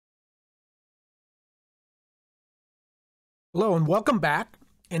Hello and welcome back.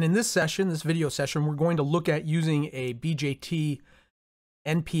 And in this video session, we're going to look at using a BJT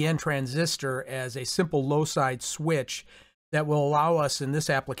NPN transistor as a simple low side switch that will allow us in this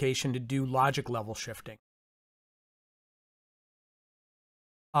application to do logic level shifting.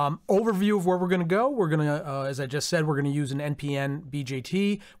 Overview of where we're going to go. We're going to, as I just said, we're going to use an NPN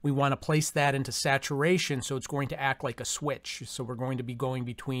BJT. We want to place that into saturation, so it's going to act like a switch. So we're going to be going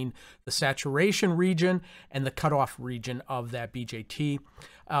between the saturation region and the cutoff region of that BJT.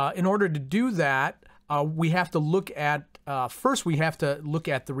 In order to do that, we have to look at, first we have to look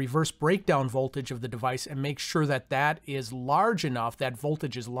at the reverse breakdown voltage of the device and make sure that that is large enough, that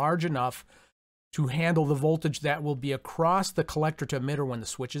voltage is large enough to handle the voltage that will be across the collector to emitter when the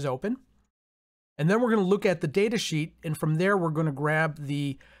switch is open. And then we're going to look at the data sheet, and from there we're going to grab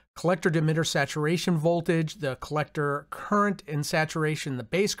the collector to emitter saturation voltage, the collector current in saturation, the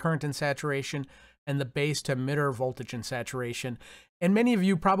base current in saturation, and the base to emitter voltage in saturation. And many of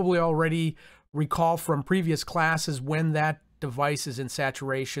you probably already recall from previous classes when that device is in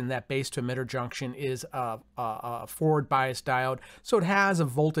saturation, that base to emitter junction is a forward bias diode, so it has a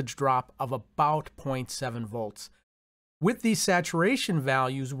voltage drop of about 0.7 volts. With these saturation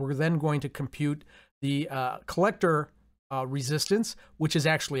values, we're then going to compute the collector resistance, which is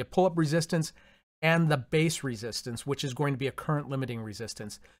actually a pull-up resistance, and the base resistance, which is going to be a current limiting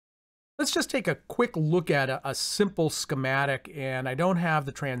resistance. Let's just take a quick look at a simple schematic, and I don't have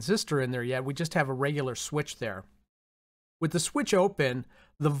the transistor in there yet, we just have a regular switch there. With the switch open,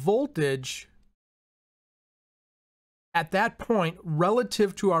 the voltage at that point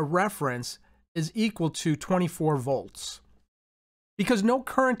relative to our reference is equal to 24 volts. Because no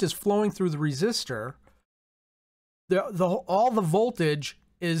current is flowing through the resistor, all the voltage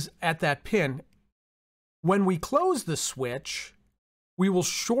is at that pin. When we close the switch, we will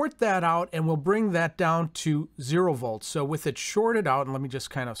short that out and we'll bring that down to 0 volts. So with it shorted out, and let me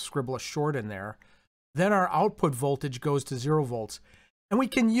just kind of scribble a short in there, then our output voltage goes to 0 volts. And we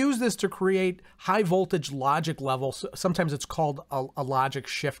can use this to create high voltage logic levels. Sometimes it's called a logic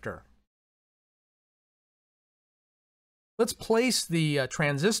shifter. Let's place the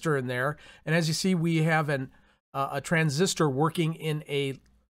transistor in there. And as you see, we have a transistor working in a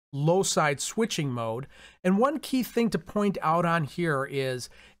low side switching mode. And one key thing to point out on here is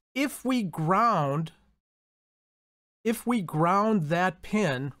if we ground that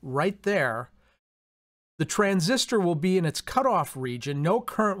pin right there, the transistor will be in its cutoff region, no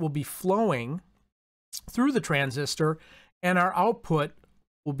current will be flowing through the transistor, and our output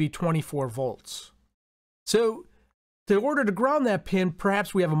will be 24 volts. So in order to ground that pin,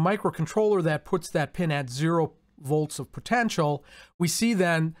 perhaps we have a microcontroller that puts that pin at 0 volts of potential. We see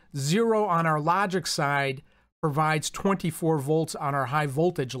then 0 on our logic side provides 24 volts on our high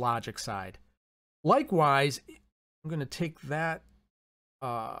voltage logic side. Likewise, I'm going to take that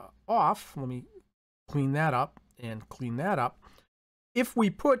off. Let me clean that up and clean that up. If we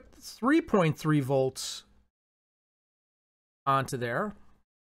put 3.3 volts onto there,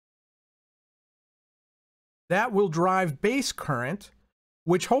 that will drive base current,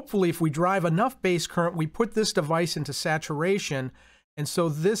 which hopefully if we drive enough base current, we put this device into saturation, and so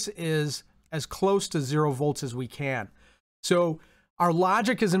this is as close to 0 volts as we can. So our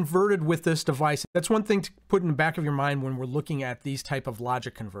logic is inverted with this device. That's one thing to put in the back of your mind when we're looking at these type of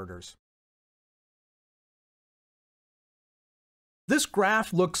logic converters. This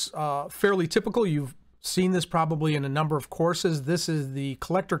graph looks fairly typical. You've seen this probably in a number of courses. This is the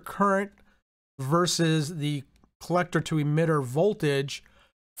collector current versus the collector to emitter voltage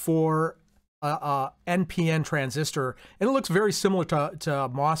for a NPN transistor. And it looks very similar to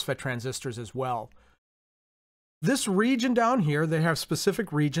MOSFET transistors as well. This region down here, they have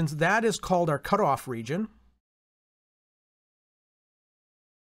specific regions. That is called our cutoff region.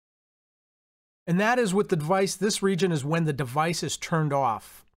 And that is with the device, this region is when the device is turned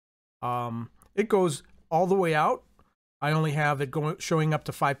off. It goes all the way out. I only have it showing up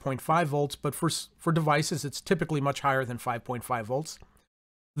to 5.5 volts, but for devices, it's typically much higher than 5.5 volts.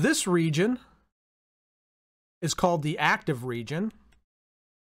 This region is called the active region.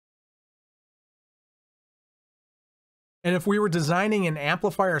 And if we were designing an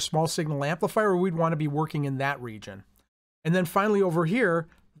amplifier, a small signal amplifier, we'd want to be working in that region. And then finally over here,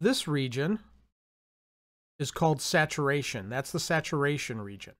 this region is called saturation. That's the saturation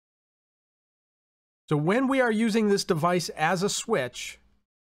region. So when we are using this device as a switch,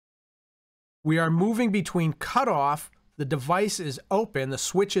 we are moving between cutoff, the device is open, the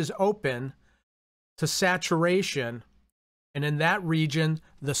switch is open, to saturation, and in that region,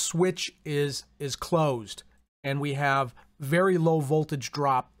 the switch is closed, and we have very low voltage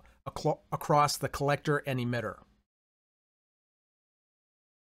drop across the collector and emitter.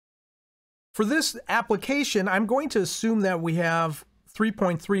 For this application, I'm going to assume that we have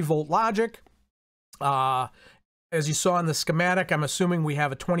 3.3 volt logic. As you saw in the schematic, I'm assuming we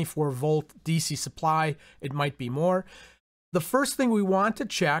have a 24 volt DC supply. It might be more. The first thing we want to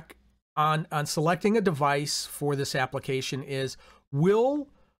check on selecting a device for this application is, will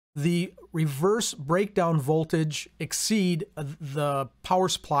the reverse breakdown voltage exceed the power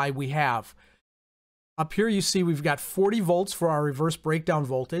supply we have? Up here you see we've got 40 volts for our reverse breakdown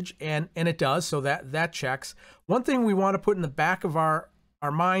voltage, and it does, so that checks. One thing we want to put in the back of our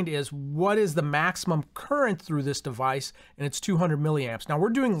mind is, what is the maximum current through this device? And it's 200 milliamps. Now we're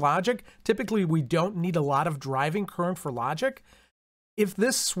doing logic. Typically we don't need a lot of driving current for logic. If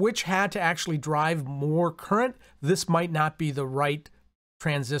this switch had to actually drive more current, this might not be the right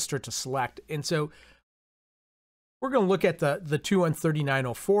transistor to select. And so we're going to look at the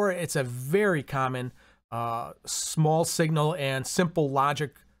 2N3904. It's a very common small signal and simple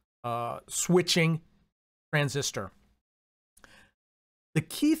logic switching transistor. The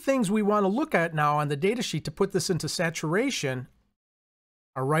key things we want to look at now on the data sheet to put this into saturation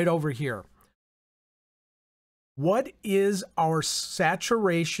are right over here. What is our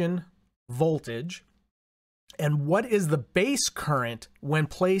saturation voltage, and what is the base current when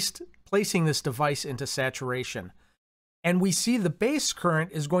placing this device into saturation? And we see the base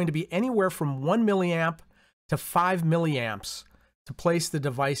current is going to be anywhere from 1 milliamp to 5 milliamps to place the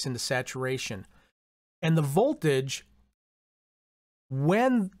device into saturation. And the voltage,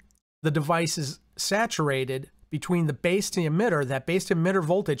 when the device is saturated between the base to emitter, that base to emitter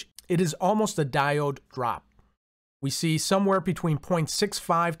voltage, it is almost a diode drop. We see somewhere between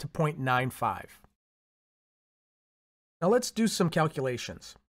 0.65 to 0.95. Now let's do some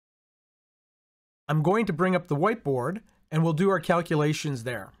calculations. I'm going to bring up the whiteboard and we'll do our calculations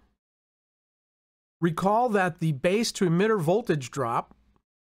there. Recall that the base to emitter voltage drop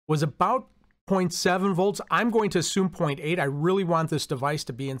was about 0.7 volts. I'm going to assume 0.8. I really want this device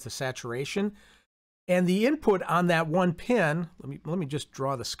to be into saturation. And the input on that one pin, let me just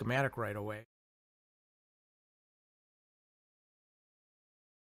draw the schematic right away.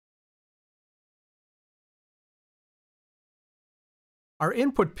 Our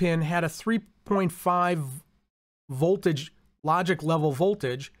input pin had a 3.5 voltage logic level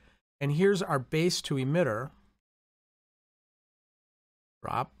voltage, and here's our base to emitter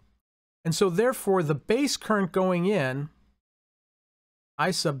drop. And so therefore the base current going in,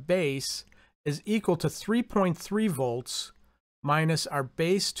 I sub base, is equal to 3.3 volts minus our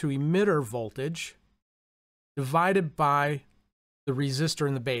base to emitter voltage divided by the resistor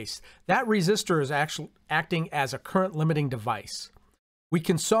in the base. That resistor is actually acting as a current limiting device. We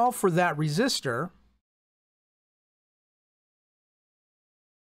can solve for that resistor.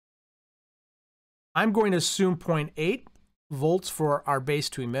 I'm going to assume 0.8 volts for our base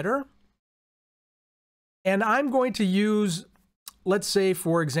to emitter. And I'm going to use, let's say,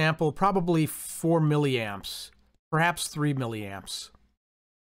 for example, probably 4 milliamps, perhaps 3 milliamps.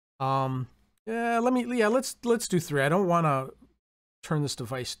 Let's do 3. I don't want to turn this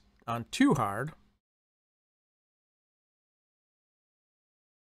device on too hard.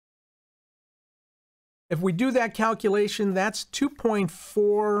 If we do that calculation, that's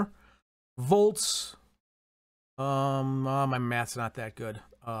 2.4 volts. My math's not that good.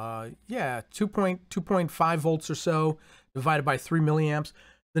 2.5 volts or so divided by 3 milliamps.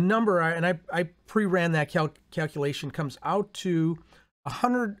 The number, and I pre-ran that calculation, comes out to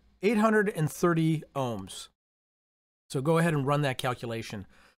 830 ohms. So go ahead and run that calculation.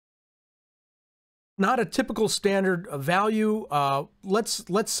 Not a typical standard value. Let's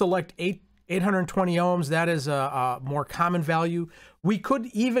select 820 ohms. That is a more common value. We could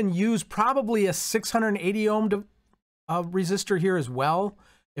even use probably a 680 ohm resistor here as well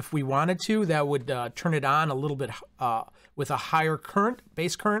if we wanted to. That would turn it on a little bit with a higher current,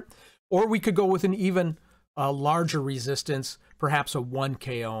 base current. Or we could go with an even larger resistance, perhaps a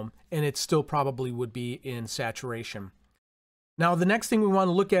 1K ohm, and it still probably would be in saturation. Now the next thing we want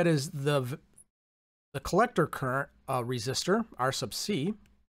to look at is the collector current resistor, R sub C.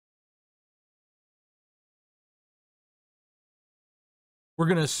 We're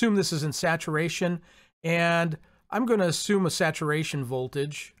going to assume this is in saturation, and I'm going to assume a saturation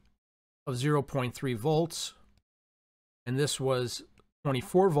voltage of 0.3 volts, and this was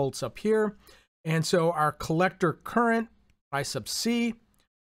 24 volts up here. And so our collector current, I sub C,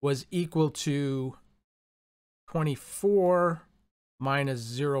 was equal to 24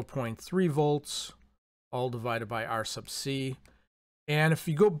 minus 0.3 volts, all divided by R sub C. And if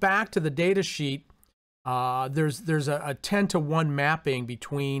you go back to the data sheet, there's a 10-to-1 mapping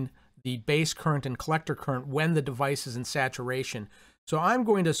between the base current and collector current when the device is in saturation. So I'm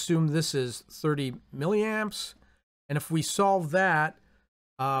going to assume this is 30 milliamps. And if we solve that,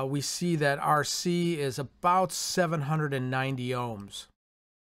 we see that RC is about 790 ohms.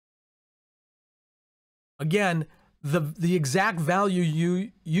 Again, the exact value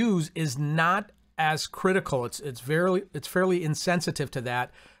you use is not as critical. It's fairly insensitive to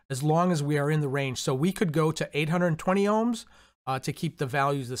that as long as we are in the range. So we could go to 820 ohms to keep the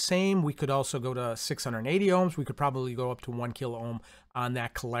values the same. We could also go to 680 ohms. We could probably go up to 1 kilo ohm on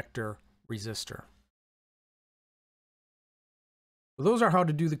that collector resistor. So those are how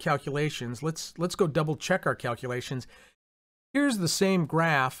to do the calculations. Let's go double check our calculations. Here's the same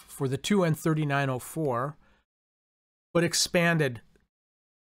graph for the 2N3904, but expanded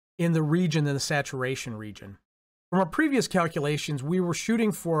in the region, in the saturation region. From our previous calculations, we were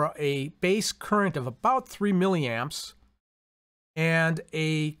shooting for a base current of about 3 milliamps and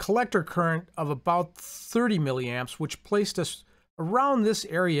a collector current of about 30 milliamps, which placed us around this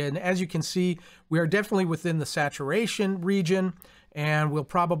area. And as you can see, we are definitely within the saturation region, and we'll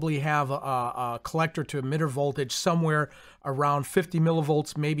probably have a collector to emitter voltage somewhere around 50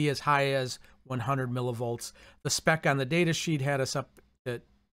 millivolts, maybe as high as 100 millivolts. The spec on the data sheet had us up at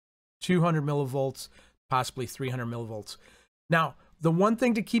 200 millivolts, possibly 300 millivolts. Now, the one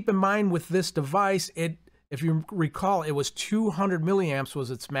thing to keep in mind with this device, if you recall, it was 200 milliamps was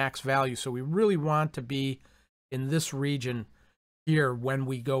its max value. So we really want to be in this region here when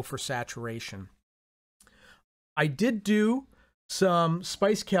we go for saturation. I did do some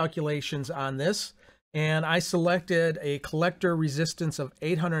SPICE calculations on this, and I selected a collector resistance of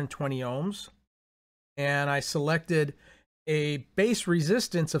 820 ohms, and I selected a base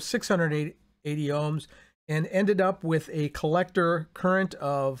resistance of 680 ohms, and ended up with a collector current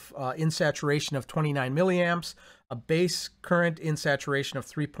of in saturation of 29 milliamps, a base current in saturation of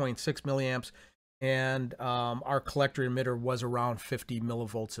 3.6 milliamps, and our collector emitter was around 50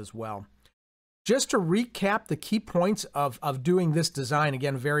 millivolts as well. Just to recap the key points of doing this design,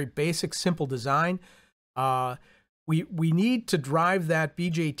 again, very basic, simple design. We need to drive that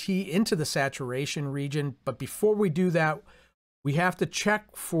BJT into the saturation region, but before we do that, we have to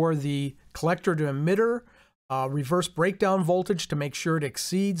check for the collector to emitter reverse breakdown voltage to make sure it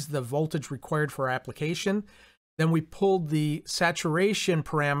exceeds the voltage required for our application. Then we pulled the saturation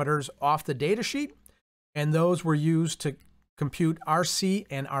parameters off the data sheet, and those were used to compute RC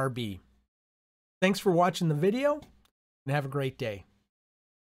and RB. Thanks for watching the video, and have a great day.